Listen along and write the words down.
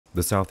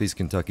The Southeast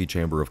Kentucky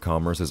Chamber of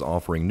Commerce is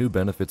offering new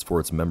benefits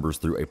for its members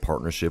through a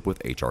partnership with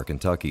HR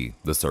Kentucky.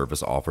 The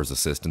service offers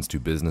assistance to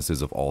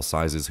businesses of all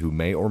sizes who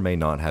may or may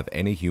not have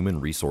any human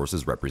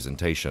resources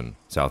representation.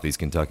 Southeast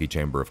Kentucky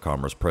Chamber of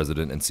Commerce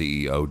President and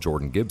CEO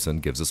Jordan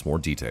Gibson gives us more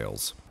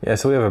details. Yeah,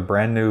 so we have a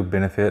brand new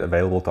benefit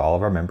available to all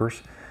of our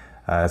members.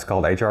 It's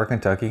called HR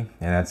Kentucky,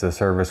 and it's a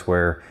service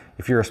where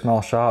if you're a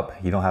small shop,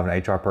 you don't have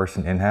an HR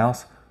person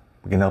in-house,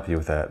 we can help you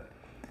with that.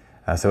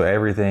 So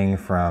everything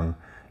from,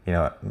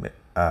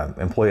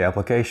 employee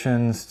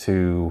applications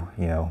to,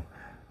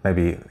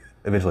 maybe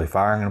eventually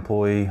firing an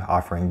employee,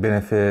 offering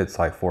benefits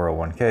like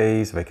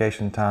 401ks,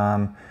 vacation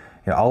time,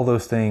 all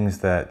those things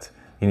that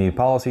you need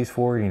policies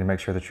for, you need to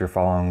make sure that you're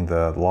following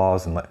the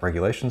laws and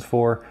regulations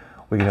for.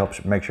 We can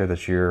help make sure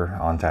that you're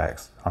on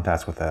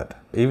task with that.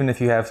 Even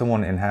if you have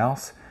someone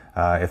in-house,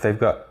 if they've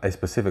got a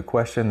specific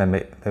question they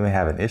may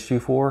have an issue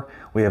for,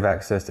 we have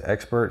access to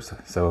experts,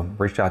 so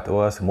reach out to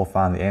us and we'll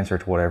find the answer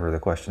to whatever the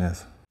question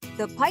is.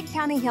 The Pike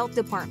County Health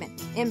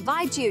Department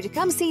invites you to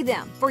come see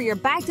them for your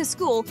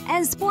back-to-school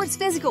and sports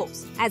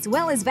physicals, as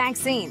well as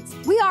vaccines.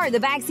 We are the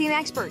vaccine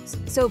experts,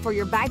 so for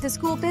your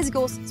back-to-school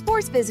physicals,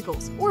 sports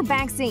physicals, or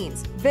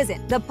vaccines,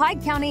 visit the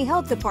Pike County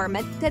Health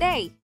Department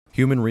today.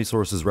 Human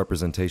resources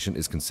representation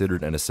is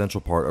considered an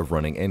essential part of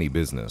running any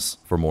business.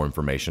 For more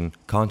information,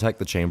 contact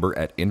the Chamber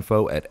at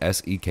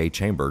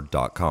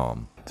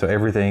info@sekkchamber.com. So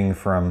everything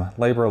from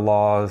labor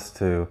laws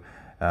to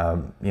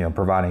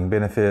providing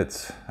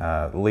benefits,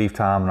 leave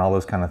time, and all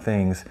those kind of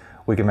things,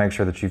 we can make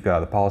sure that you've got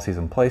the policies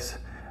in place.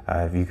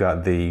 If you've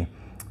got the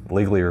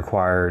legally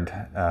required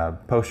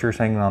posters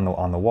hanging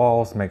on the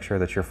walls, make sure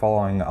that you're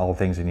following all the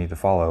things you need to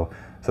follow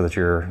so that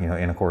you're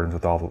in accordance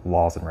with all the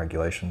laws and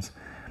regulations.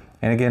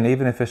 And again,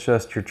 even if it's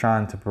just you're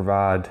trying to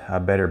provide a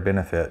better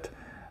benefit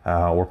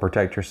or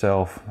protect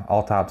yourself,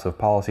 all types of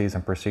policies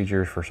and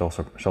procedures for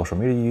social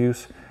media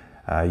use,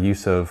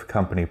 use of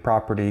company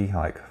property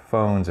like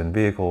phones and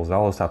vehicles,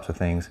 all those types of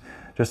things,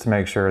 just to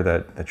make sure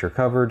that you're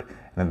covered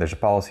and that there's a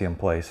policy in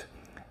place.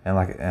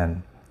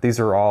 And these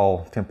are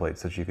all templates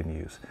that you can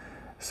use.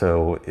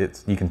 So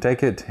you can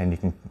take it and you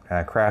can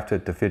craft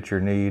it to fit your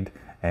need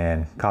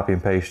and copy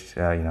and paste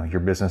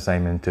your business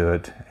name into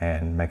it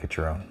and make it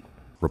your own.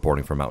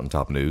 Reporting for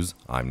Mountaintop News,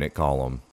 I'm Nick Collum.